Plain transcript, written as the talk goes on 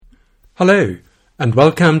Hello, and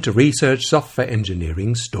welcome to Research Software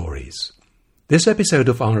Engineering Stories. This episode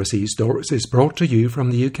of RSE Stories is brought to you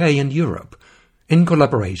from the UK and Europe, in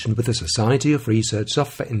collaboration with the Society of Research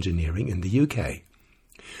Software Engineering in the UK.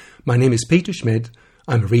 My name is Peter Schmidt.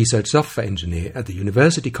 I'm a research software engineer at the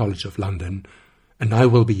University College of London, and I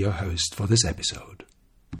will be your host for this episode.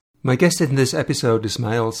 My guest in this episode is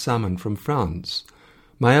Maëlle Salmon from France.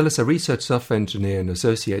 Maëlle is a research software engineer and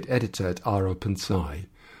associate editor at rOpenSci.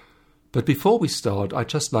 But before we start, I'd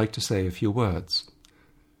just like to say a few words.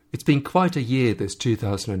 It's been quite a year, this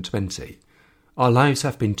 2020. Our lives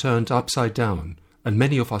have been turned upside down, and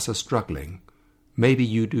many of us are struggling. Maybe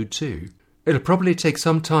you do too. It'll probably take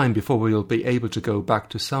some time before we will be able to go back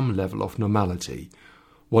to some level of normality,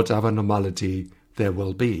 whatever normality there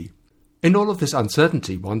will be. In all of this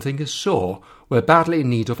uncertainty, one thing is sure, we're badly in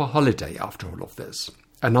need of a holiday after all of this.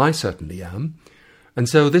 And I certainly am. And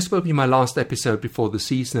so this will be my last episode before the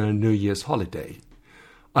season and New Year's holiday.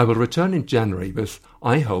 I will return in January with,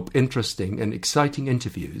 I hope, interesting and exciting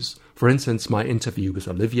interviews, for instance my interview with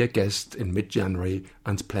Olivia Guest in mid-January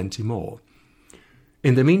and plenty more.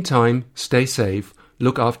 In the meantime, stay safe,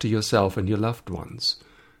 look after yourself and your loved ones.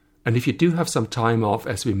 And if you do have some time off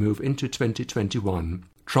as we move into 2021,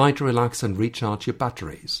 try to relax and recharge your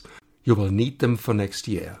batteries. You will need them for next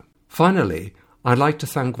year. Finally, I'd like to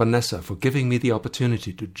thank Vanessa for giving me the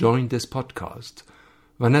opportunity to join this podcast.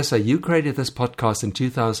 Vanessa, you created this podcast in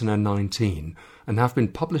 2019 and have been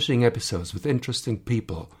publishing episodes with interesting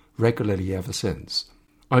people regularly ever since.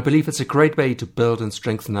 I believe it's a great way to build and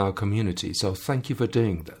strengthen our community, so thank you for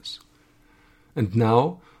doing this. And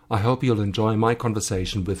now, I hope you'll enjoy my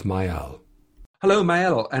conversation with Maëlle. Hello,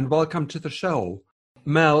 Maëlle, and welcome to the show.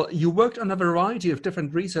 Mel, you worked on a variety of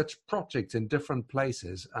different research projects in different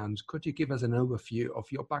places, and could you give us an overview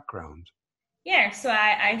of your background? Yeah, so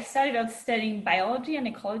I started out studying biology and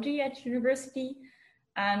ecology at university,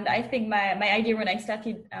 and I think my idea when I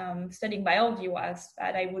started studying biology was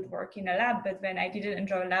that I would work in a lab, but then I didn't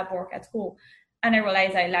enjoy lab work at school, and I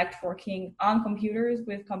realized I liked working on computers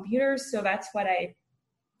with computers, so that's what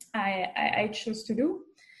I chose to do.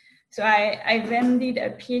 So I then did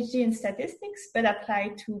a PhD in statistics, but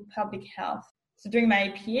applied to public health. So during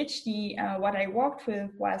my PhD, what I worked with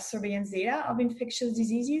was surveillance data of infectious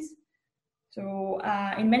diseases. So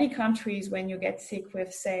in many countries, when you get sick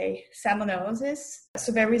with, say, salmonellosis,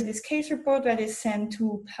 so there is this case report that is sent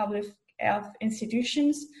to public health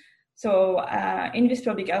institutions. So in these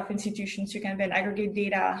public health institutions, you can then aggregate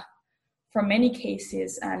data from many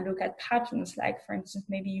cases and look at patterns. Like, for instance,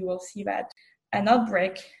 maybe you will see that an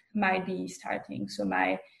outbreak might be starting. So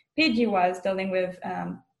my PhD was dealing with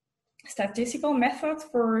statistical methods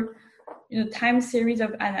for time series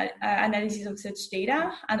of analysis of such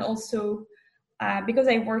data, and also because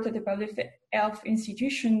I worked at a public health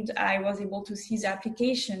institution, I was able to see the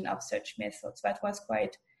application of such methods. That was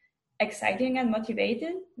quite exciting and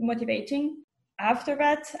motivating. After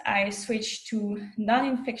that, I switched to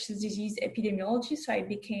non-infectious disease epidemiology. So I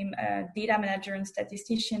became a data manager and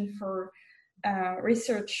statistician for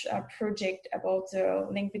research project about the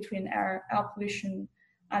link between air pollution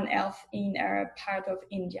and health in a part of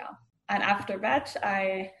India. And after that,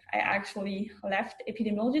 I actually left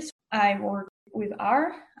epidemiology. I worked with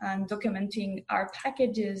R and documenting R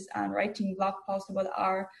packages and writing blog posts about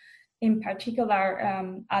R, in particular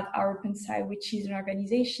at rOpenSci, which is an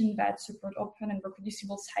organization that supports open and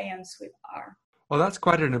reproducible science with R. Well, that's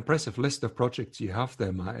quite an impressive list of projects you have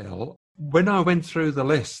there, Maëlle. When I went through the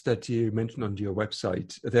list that you mentioned on your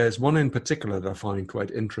website, there's one in particular that I find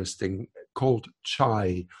quite interesting called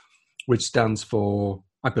CHAI, which stands for,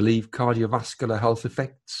 I believe, Cardiovascular Health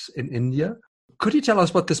Effects in India. Could you tell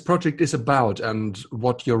us what this project is about and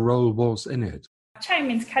what your role was in it? CHAI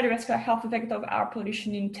means Cardiovascular Health Effect of Air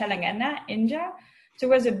Pollution in Telangana, India. So it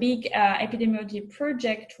was a big epidemiology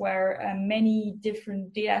project where many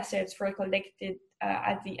different data sets were collected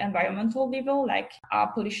at the environmental level, like air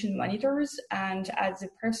pollution monitors, and at the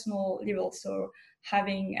personal level. So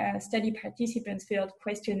having study participants fill out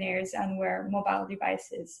questionnaires and wear mobile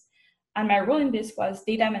devices. And my role in this was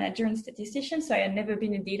data manager and statistician. So I had never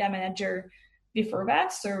been a data manager before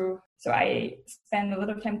that. So I spent a lot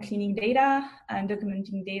of time cleaning data and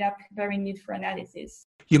documenting data, preparing it for analysis.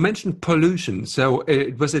 You mentioned pollution. So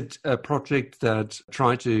was it a project that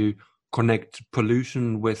tried to connect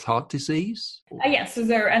pollution with heart disease? Yes. So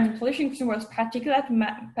the pollution was particulate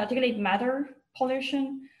matter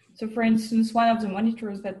pollution. So for instance, one of the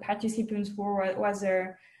monitors that participants wore was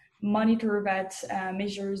a monitor that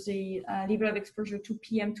measures the level of exposure to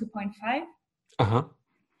PM 2.5.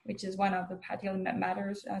 Which is one of the particulate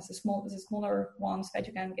matters, the smaller ones that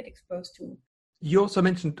you can get exposed to. You also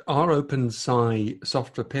mentioned our OpenSci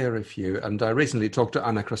software peer review, and I recently talked to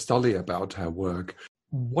Anna Cristoli about her work.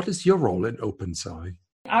 What is your role in OpenSci?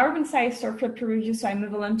 Our OpenSci software peer review, so I'm a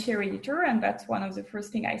volunteer editor, and that's one of the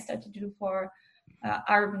first things I started to do for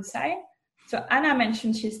our OpenSci. So Anna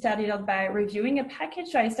mentioned she started out by reviewing a package.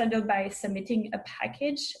 So I started by submitting a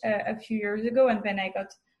package a few years ago, and then I got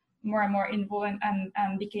more and more involved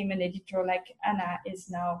and became an editor like Anna is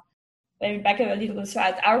now. Back a little. So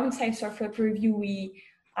at our OpenSci software peer review, we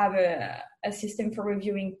have a system for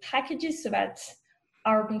reviewing packages, so that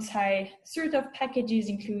our OpenSci suite of packages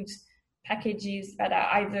includes packages that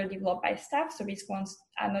are either developed by staff, so these ones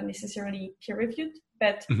are not necessarily peer-reviewed,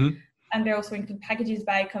 but and they also include packages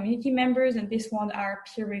by community members, and these ones are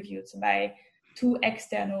peer-reviewed, so by two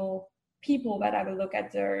external people that have a look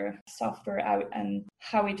at their software out and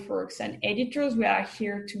how it works. And editors, we are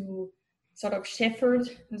here to sort of shepherd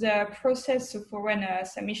the process. So for when a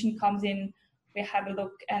submission comes in, we have a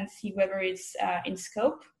look and see whether it's in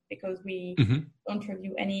scope, because we don't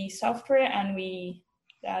review any software, and we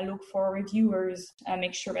look for reviewers and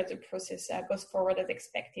make sure that the process goes forward as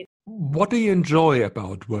expected. What do you enjoy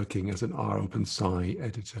about working as an R OpenSci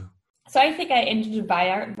editor? So I think I enjoy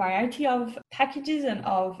the variety of packages and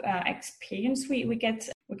of experience we get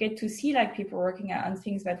to see, like people working on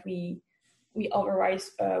things that we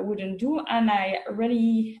otherwise wouldn't do, and I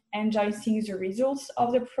really enjoy seeing the results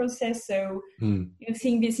of the process. So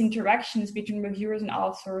seeing these interactions between reviewers and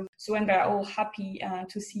authors, so when they're all happy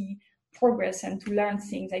to see progress and to learn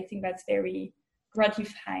things, I think that's very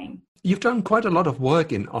gratifying. You've done quite a lot of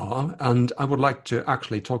work in R, and I would like to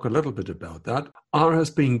actually talk a little bit about that. R has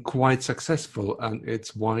been quite successful, and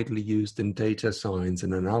it's widely used in data science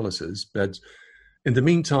and analysis, but in the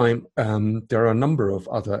meantime, there are a number of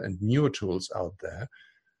other and newer tools out there.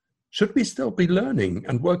 Should we still be learning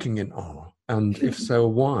and working in R? And if so,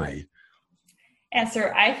 why? Yeah,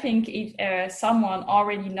 so I think if someone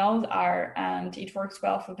already knows R and it works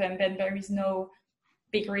well for them, then there is no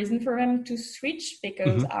big reason for them to switch,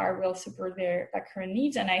 because R will support their current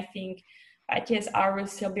needs. And I think that yes, R will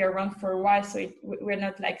still be around for a while. So we're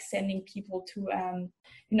not like sending people to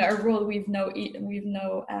a role with no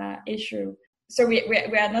issue. So we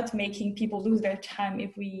are not making people lose their time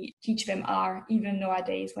if we teach them R, even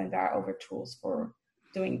nowadays when there are other tools for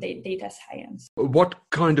doing data science. What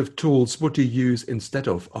kind of tools would you use instead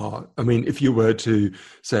of R? I mean, if you were to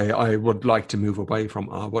say, I would like to move away from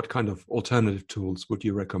R, what kind of alternative tools would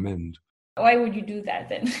you recommend? Why would you do that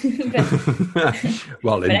then?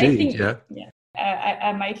 Well, indeed, yeah.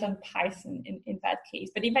 I might learn Python in that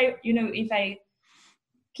case. But if I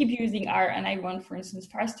keep using R and I want, for instance,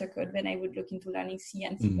 faster code, then I would look into learning C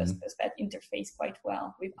and C++ that interface quite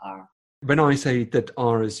well with R. When I say that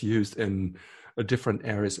R is used in different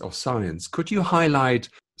areas of science, could you highlight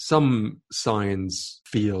some science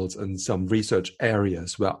fields and some research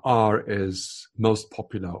areas where R is most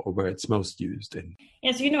popular or where it's most used in?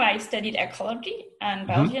 Yes, I studied ecology and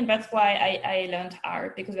biology, and that's why I learned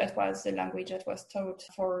R, because that was the language that was taught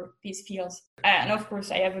for these fields. And of course,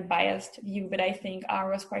 I have a biased view, but I think R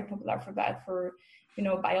was quite popular for that, for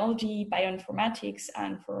biology, bioinformatics,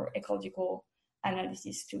 and for ecological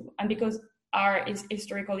analysis too. And because R is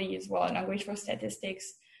historically as well a language for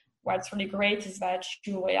statistics, what's really great is that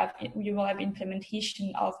you will have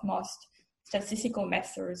implementation of most statistical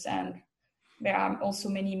methods, and there are also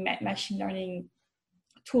many machine learning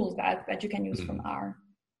tools that you can use from R.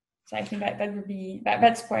 So I think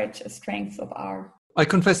that's quite a strength of R. I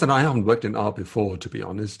confess that I haven't worked in R before, to be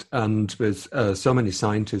honest, and with so many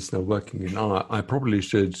scientists now working in R, I probably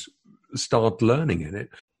should start learning in it.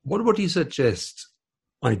 What would you suggest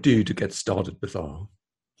I do to get started with R?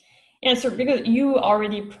 Yeah, so because you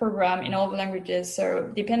already program in all the languages,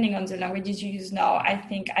 so depending on the languages you use now, I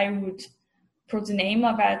think I would put the name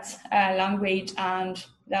of that language and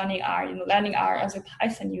learning R, learning R as a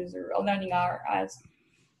Python user or learning R as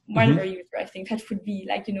whatever user. I think that would be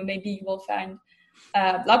like, maybe you will find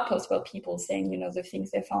blog posts about people saying, the things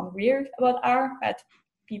they found weird about R that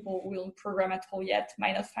people who don't program at all yet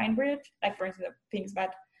might not find weird. Like, for instance, things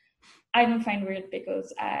that I don't find weird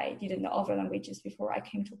because I didn't know other languages before I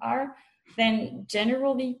came to R. Then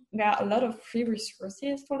generally, there are a lot of free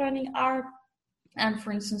resources for learning R. And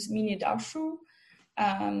for instance, Mini Darshu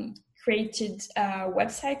created a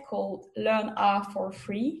website called Learn R for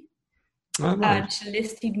Free. Oh, right. And she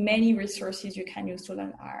listed many resources you can use to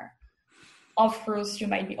learn R. Of course, you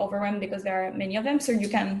might be overwhelmed because there are many of them, so you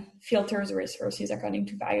can filter the resources according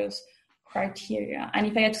to various criteria. And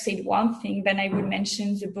if I had to say one thing, then I would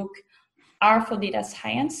mention the book R for Data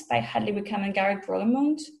Science by Hadley Wickham and Garrett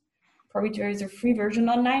Brodermond. Probably there is a free version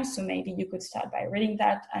online, so maybe you could start by reading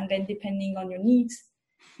that, and then depending on your needs,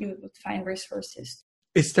 you would find resources.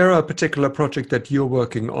 Is there a particular project that you're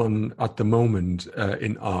working on at the moment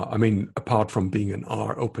in R? I mean, apart from being an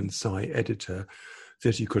R OpenSci editor,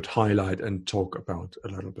 that you could highlight and talk about a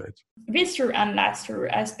little bit? This year and last year,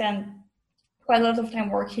 I spent quite a lot of time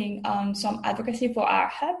working on some advocacy for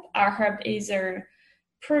R-Hub. R-Hub is a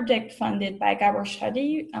project funded by Gabor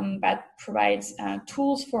Shadi that provides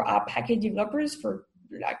tools for our package developers for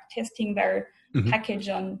like testing their package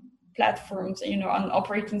on platforms, on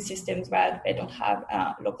operating systems that they don't have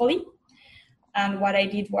locally. And what I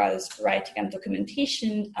did was writing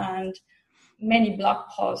documentation and many blog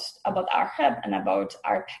posts about R-Hub and about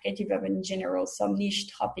our package development in general, some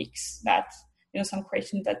niche topics that, some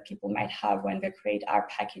questions that people might have when they create our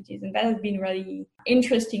packages. And that has been really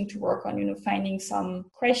interesting to work on, finding some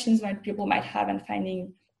questions that people might have and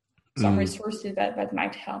finding some resources that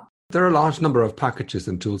might help. There are a large number of packages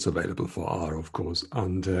and tools available for R, of course.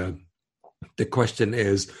 And the question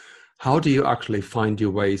is, how do you actually find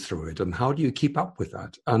your way through it? And how do you keep up with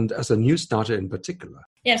that? And as a new starter in particular?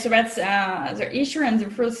 Yeah, so that's the issue. And the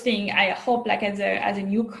first thing, I hope, like as a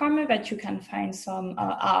newcomer, that you can find some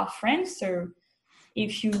R friends. So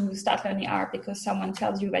if you start learning R because someone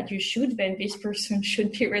tells you that you should, then this person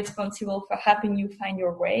should be responsible for helping you find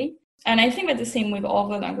your way. And I think that the same with all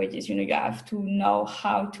the languages, you have to know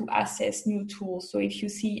how to assess new tools. So if you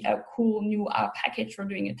see a cool new R package for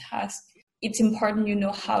doing a task, it's important you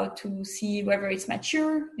know how to see whether it's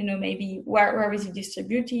mature, maybe where is it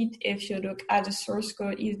distributed. If you look at the source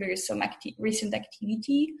code, is there some recent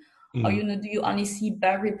activity? Or, do you only see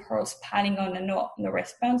bug reports piling on and no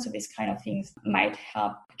response? So these kind of things might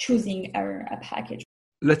help choosing a package.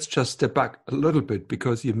 Let's just step back a little bit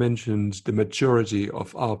because you mentioned the maturity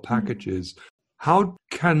of R packages. How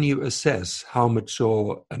can you assess how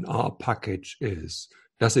mature an R package is?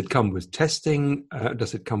 Does it come with testing?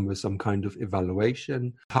 Does it come with some kind of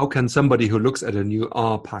evaluation? How can somebody who looks at a new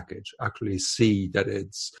R package actually see that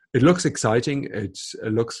it looks exciting, it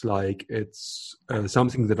looks like it's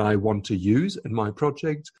something that I want to use in my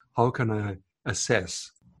project? How can I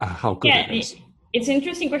assess how good it is? It's an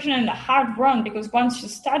interesting question and a hard one, because once you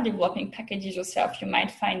start developing packages yourself, you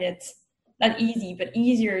might find it not easy, but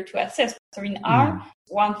easier to assess. So in R,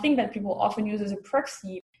 one thing that people often use as a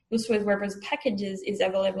proxy, also as where those packages, is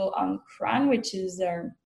available on CRAN, which is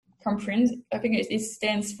comprehensive. I think it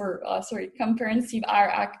stands for Comprehensive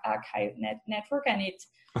R Archive Network, and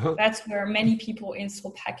that's where many people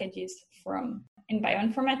install packages from. In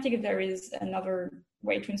bioinformatics, there is another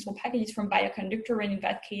way to install packages from Bioconductor, and in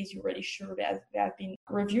that case, you're really sure that they have been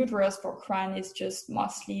reviewed. Whereas for CRAN, it's just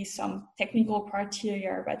mostly some technical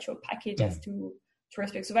criteria that your package has to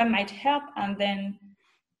respect. So that might help. And then,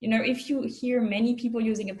 if you hear many people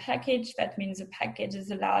using a package, that means the package is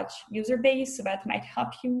a large user base. So that might help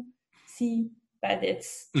you see that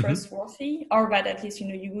it's trustworthy, or that at least,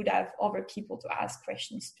 you would have other people to ask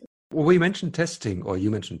questions to. Well, we mentioned testing, or you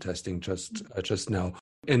mentioned testing just now.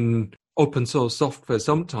 In open source software,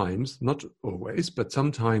 sometimes, not always, but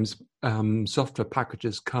sometimes software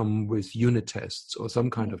packages come with unit tests or some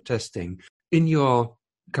kind of testing. In your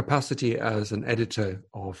capacity as an editor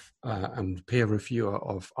of and peer reviewer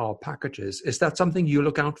of our packages, is that something you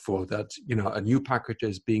look out for, that a new package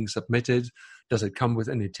is being submitted? Does it come with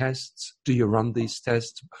any tests? Do you run these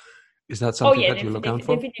tests? Is that something that you look out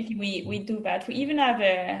for? Definitely, we do that. We even have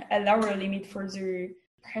a lower limit for the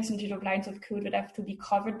percentage of lines of code that have to be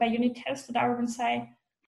covered by unit tests at our side.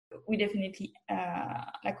 We definitely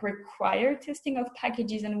require testing of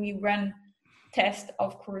packages, and we run tests,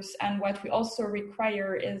 of course. And what we also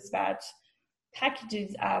require is that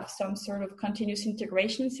packages have some sort of continuous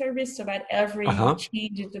integration service, so that every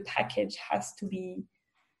change in the package has to be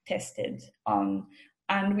tested on.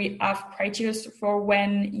 And we have criteria for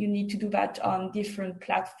when you need to do that on different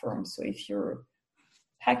platforms. So if your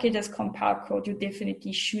package has compiled code, you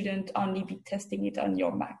definitely shouldn't only be testing it on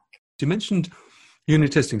your Mac. You mentioned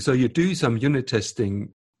unit testing. So you do some unit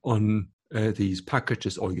testing on these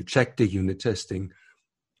packages, or you check the unit testing.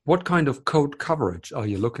 What kind of code coverage are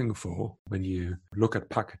you looking for when you look at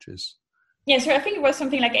packages? Yeah, so I think it was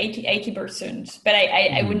something like 80%, but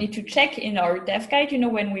I would need to check in our dev guide,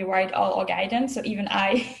 when we write all our guidance. So even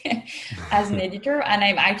I, as an editor, and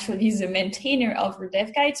I'm actually the maintainer of the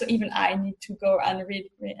dev guide, so even I need to go and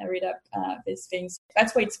read up these things.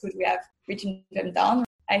 That's why it's good we have written them down.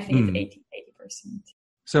 I think it's 80%.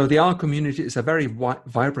 So the R community is a very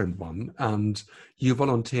vibrant one, and you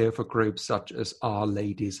volunteer for groups such as R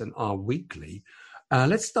Ladies and R Weekly.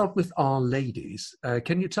 Let's start with R Ladies.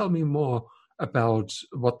 Can you tell me more about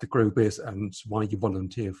what the group is and why you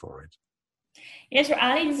volunteer for it? Yes, so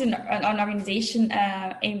ALAID is an organization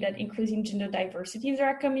aimed at increasing gender diversity in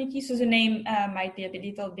our community. So the name might be a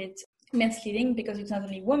little bit misleading because it's not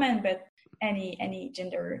only women, but any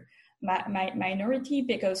gender minority,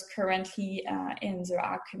 because currently in the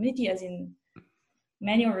art community, as in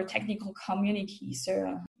many other technical communities,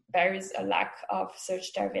 there is a lack of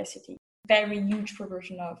such diversity. Very huge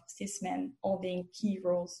proportion of cis men holding key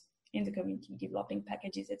roles in the community, developing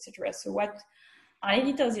packages, etc. So what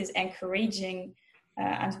ALAID does is encouraging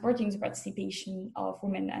and supporting the participation of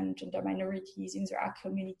women and gender minorities in the art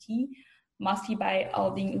community, mostly by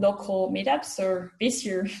holding local meetups. So this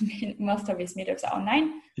year, most of these meetups are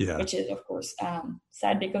online, which is, of course,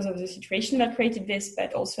 sad because of the situation that created this,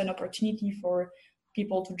 but also an opportunity for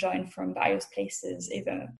people to join from various places if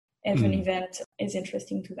an event is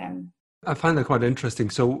interesting to them. I find that quite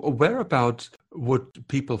interesting. So whereabout would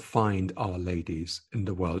people find Our Ladies in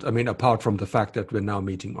the world? I mean, apart from the fact that we're now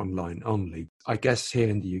meeting online only. I guess here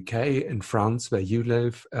in the UK, in France, where you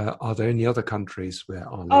live, are there any other countries where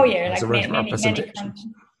Our Ladies has a representation?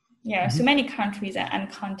 So many countries and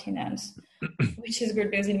continents, which is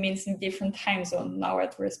good because it means in different time zones. Now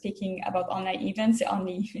that we're speaking about online events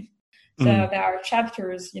only. So there are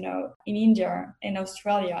chapters, in India, in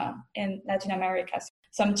Australia, in Latin America.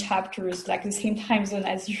 Some chapters like the same time zone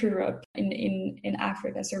as Europe, in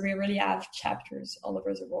Africa. So we really have chapters all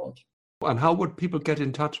over the world. And how would people get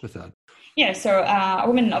in touch with that? Yeah, so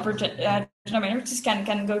women of gender minorities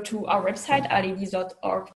can go to our website,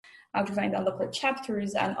 alaids.org, to find our local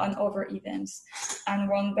chapters and on other events. And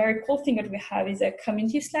one very cool thing that we have is a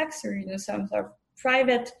community Slack, so some sort of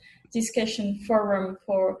private discussion forum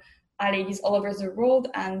for ladies all over the world,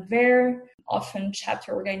 and there often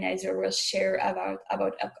chapter organizer will share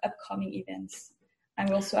about upcoming events. And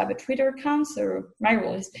we also have a Twitter account, so my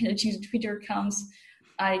role is to use Twitter accounts,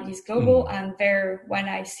 Ladies Global, and there when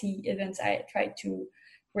I see events I try to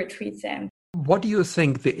retweet them. What do you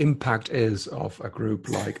think the impact is of a group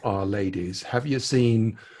like Our Ladies? Have you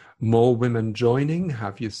seen more women joining?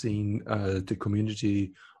 Have you seen the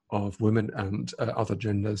community of women and other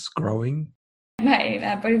genders growing?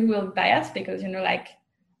 My body will bias because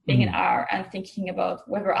being an R and thinking about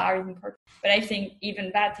whether R is important. But I think even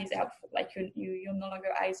that is helpful. Like you're no longer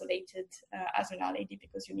isolated as an R lady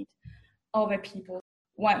because you meet other people.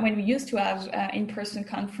 When we used to have in-person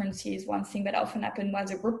conferences, one thing that often happened was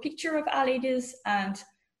a group picture of R ladies, and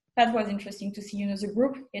that was interesting to see, the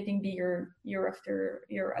group getting bigger year after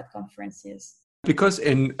year at conferences. Because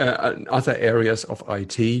in other areas of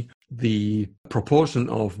IT, the proportion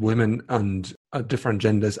of women and different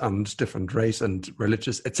genders and different race and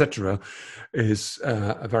religious, etc., is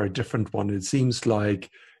a very different one. It seems like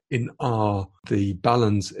in R, the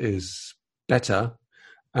balance is better.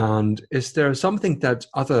 And is there something that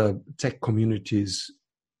other tech communities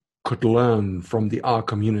could learn from the R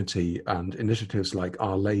community and initiatives like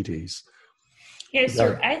Our Ladies? Yes,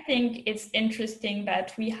 sir. I think it's interesting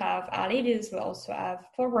that we have Our Ladies. We also have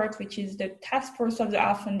Forward, which is the task force of the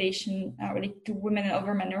R Foundation related to women and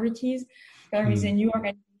other minorities. There is a new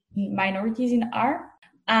organization, Minorities in R.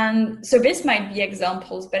 And so this might be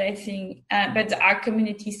examples, but I think, but the R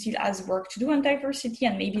community still has work to do on diversity,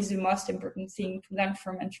 and maybe the most important thing to learn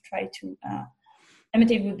from and to try to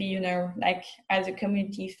imitate would be, as a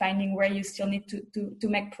community, finding where you still need to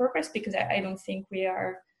make progress, because I don't think we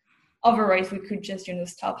are. Otherwise, we could just,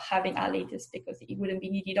 stop having Our Ladies because it wouldn't be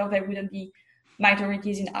needed, or there wouldn't be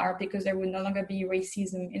minorities in art because there would no longer be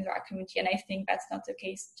racism in the art community. And I think that's not the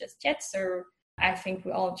case just yet. So I think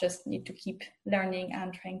we all just need to keep learning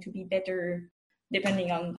and trying to be better, depending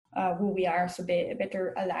on who we are, so be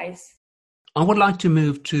better allies. I would like to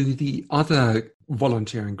move to the other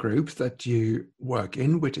volunteering group that you work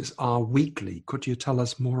in, which is R Weekly. Could you tell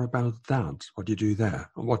us more about that, what you do there,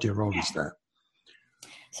 and what your role is there?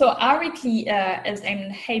 So R Weekly is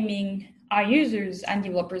aiming our users and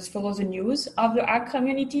developers follow the news of the art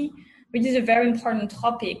community, which is a very important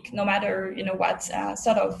topic, no matter what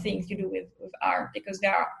sort of things you do with art, because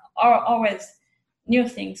there are always new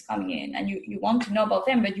things coming in, and you want to know about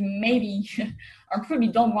them, but you maybe or probably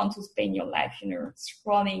don't want to spend your life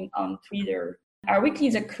scrolling on Twitter. Our Weekly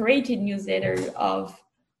is a curated newsletter of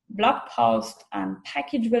blog posts and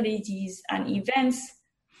package releases and events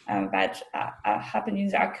that happen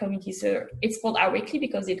in our community. So it's called Our Weekly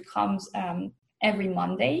because it comes every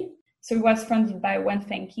Monday. So it was funded by One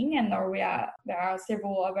Thinking, and now there are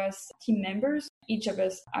several of us team members. Each of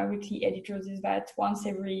us are weekly editors. Is that once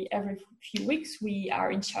every few weeks we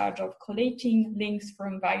are in charge of collating links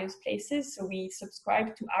from various places. So we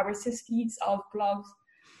subscribe to RSS feeds of blogs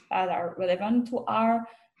that are relevant to R,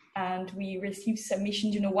 And we received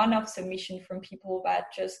submissions, one-off submission from people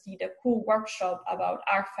that just did a cool workshop about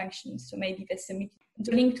our functions. So maybe they submit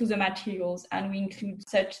the link to the materials, and we include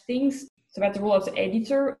such things. So that's the role of the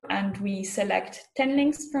editor, and we select 10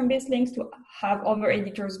 links from these links to have other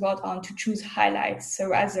editors vote on to choose highlights.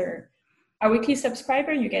 So as a weekly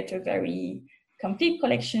subscriber, you get a very complete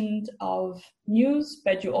collection of news,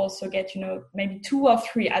 but you also get, maybe 2 or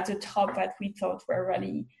 3 at the top that we thought were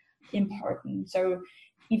really important. So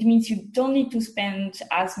it means you don't need to spend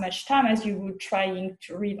as much time as you would trying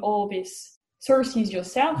to read all these sources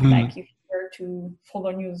yourself, like if you were to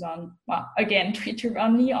follow news on, Twitter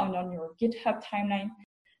only, on your GitHub timeline.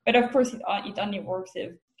 But of course, it only works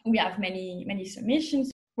if we have many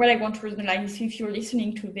submissions. What I want to personalize is if you're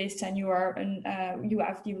listening to this and you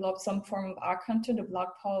have developed some form of our content, a blog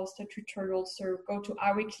post, a tutorial, so go to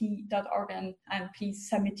ourweekly.org and please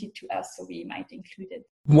submit it to us so we might include it.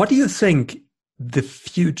 What do you think the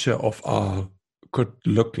future of R could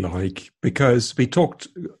look like? Because we talked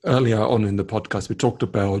earlier on in the podcast, we talked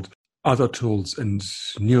about other tools and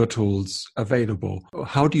newer tools available.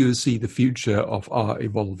 How do you see the future of R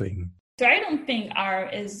evolving? So I don't think R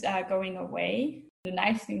is going away. The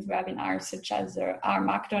nice things we have in R, such as our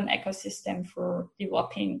Markdown ecosystem for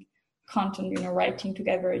developing content, writing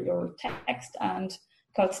together your text and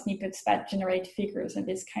code snippets that generate figures and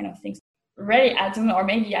this kind of things. Really, I don't know, or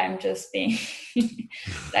maybe I'm just being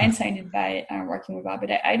blindsided by working with R,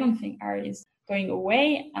 but I don't think R is going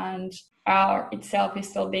away, and R itself is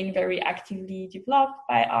still being very actively developed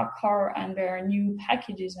by our core, and there are new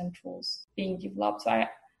packages and tools being developed. So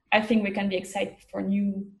I think we can be excited for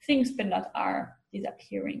new things, but not R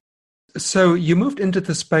disappearing. So you moved into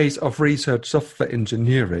the space of research software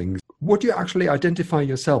engineering. Would you actually identify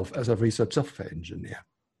yourself as a research software engineer?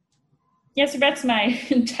 Yes, so that's my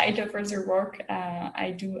title for the work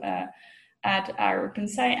I do at our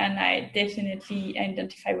OpenSci, and I definitely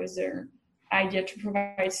identify with the idea to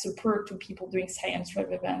provide support to people doing science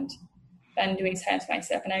rather than doing science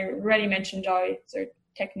myself. And I really much enjoy the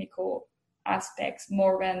technical aspects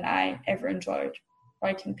more than I ever enjoyed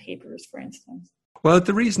writing papers, for instance. Well,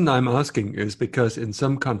 the reason I'm asking is because in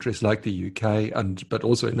some countries like the UK, but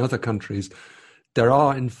also in other countries, there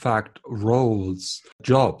are, in fact,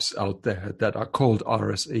 jobs out there that are called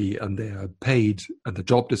RSE, and they are paid, and the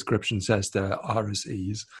job description says they're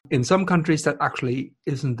RSEs. In some countries, that actually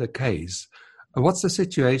isn't the case. What's the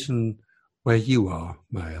situation where you are,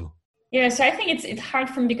 Maëlle? Yeah, so I think it's hard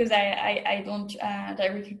for me because I don't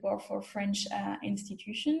directly work for French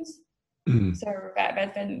institutions. So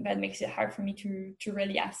that makes it hard for me to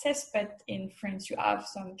really assess. But in France, you have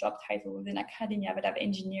some job titles within academia that have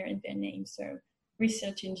engineer in their name. So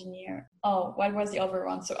research engineer. Oh, what was the other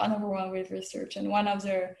one? So another one with research. And one of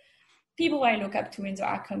the people I look up to in the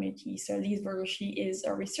R committee, so Lise Verdoshi, is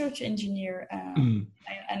a research engineer,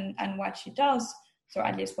 and what she does. So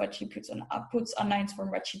at least what she puts online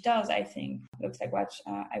from what she does, I think looks like what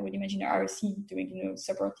I would imagine an RSE doing,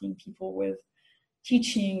 supporting people with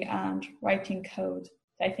teaching and writing code.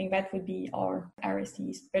 I think that would be our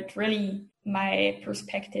RSEs. But really, my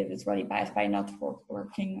perspective is really biased by not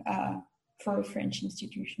working for a French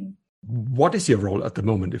institution. What is your role at the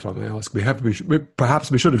moment, if I may ask? Perhaps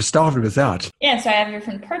we should have started with that. Yeah, so I have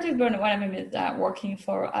different projects, but one of them is working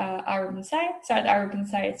for our OpenSci. So at our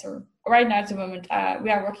OpenSci, so right now at the moment, we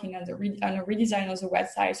are working on a redesign of the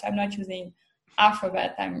website. So I'm not using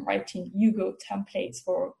Alphabet. I'm writing Hugo templates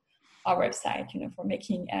for our website, for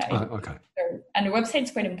making okay. And the website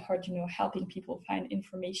is quite important, helping people find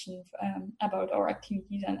information about our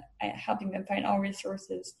activities and helping them find our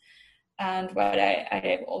resources. And what I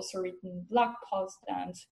have also written blog posts,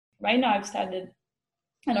 and right now I've started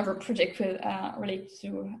another project related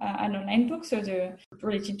to an online book, so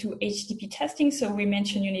related to HTTP testing. So we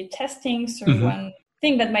mentioned unit testing. So one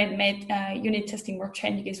thing that might make unit testing more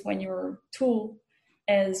trendy is when your tool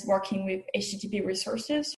is working with HTTP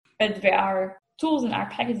resources, but there are tools in our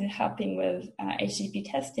packages helping with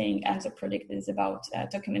HTTP testing, and the project is about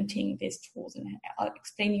documenting these tools and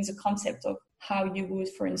explaining the concept of how you would,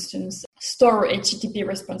 for instance, store HTTP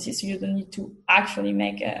responses, so you don't need to actually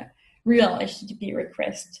make a real HTTP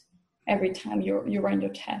request every time you run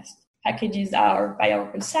your test. Packages are by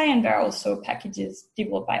our OpenSci, and there are also packages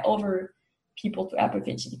developed by other people to help with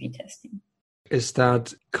HTTP testing. Is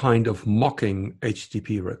that kind of mocking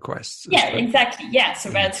HTTP requests? Yeah, exactly. Yeah, so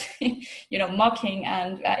that's mocking,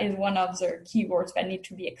 and is one of the keywords that need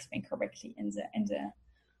to be explained correctly in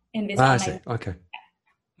this. I see. Okay.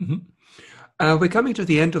 Mm-hmm. We're coming to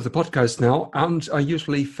the end of the podcast now, and I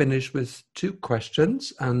usually finish with 2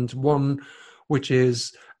 questions, and one which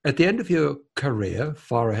is, at the end of your career,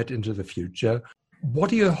 far ahead into the future, What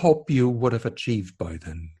do you hope you would have achieved by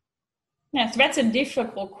then? Yes, that's a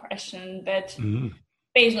difficult question, but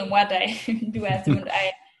based on what I do at the moment,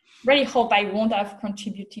 I really hope I won't have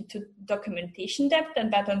contributed to documentation depth,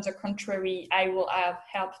 and that on the contrary, I will have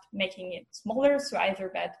helped making it smaller.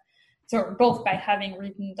 So both by having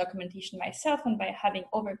written documentation myself and by having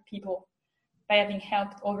helped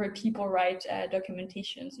other people write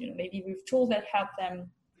documentations, maybe with tools that help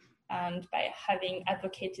them, and by having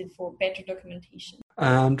advocated for better documentation.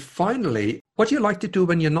 And finally, what do you like to do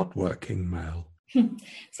when you're not working, Mel?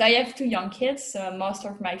 So I have 2 young kids, so most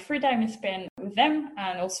of my free time is spent with them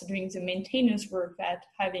and also doing the maintenance work that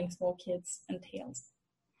having small kids entails.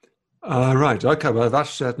 Right, okay, well, that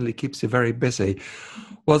certainly keeps you very busy.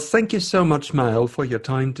 Well, thank you so much, Mel, for your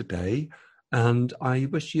time today, and I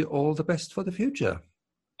wish you all the best for the future.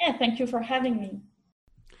 Yeah, thank you for having me.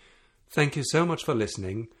 Thank you so much for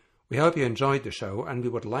listening. We hope you enjoyed the show, and we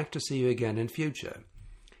would like to see you again in future.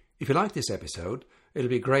 If you like this episode, it'll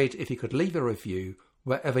be great if you could leave a review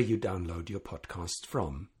wherever you download your podcasts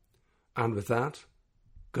from. And with that,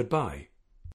 goodbye.